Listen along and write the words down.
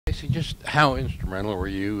Stacy, just how instrumental were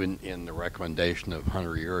you in the recommendation of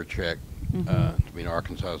Hunter Yurachek to be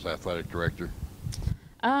Arkansas's athletic director?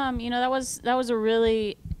 That was a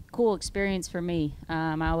really cool experience for me.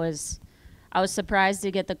 I was surprised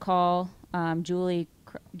to get the call. Julie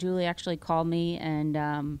actually called me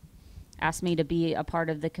and asked me to be a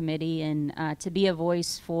part of the committee and to be a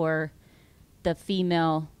voice for the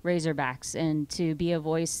female Razorbacks and to be a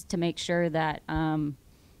voice to make sure that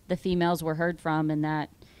the females were heard from, and that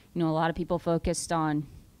a lot of people focused on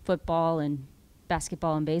football and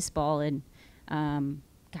basketball and baseball, and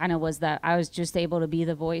kind of was that I was just able to be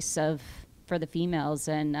the voice for the females.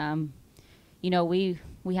 And we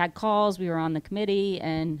had calls, we were on the committee,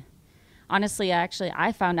 and honestly,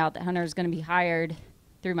 I found out that Hunter was going to be hired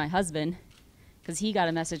through my husband, because he got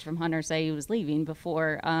a message from Hunter saying he was leaving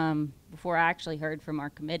before I actually heard from our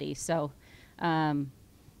committee. So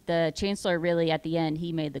the chancellor really, at the end,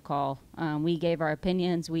 he made the call. We gave our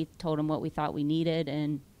opinions, we told him what we thought we needed,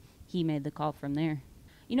 and he made the call from there.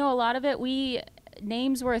 A lot of it,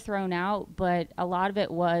 names were thrown out, but a lot of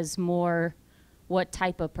it was more, what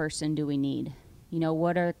type of person do we need?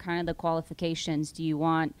 What are kind of the qualifications? Do you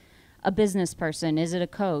want a business person? Is it a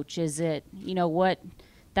coach? Is it,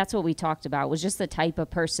 that's what we talked about, was just the type of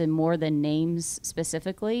person more than names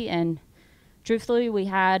specifically. And truthfully,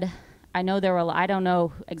 I don't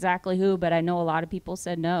know exactly who, but I know a lot of people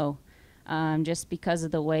said no, just because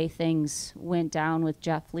of the way things went down with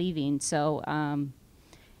Jeff leaving. So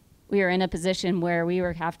we were in a position where we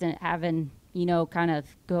were having, kind of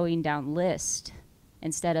going down list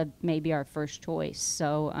instead of maybe our first choice.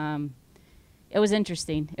 So it was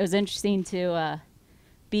interesting. It was interesting to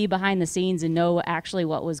be behind the scenes and know actually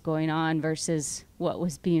what was going on versus what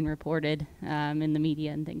was being reported in the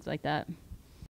media and things like that.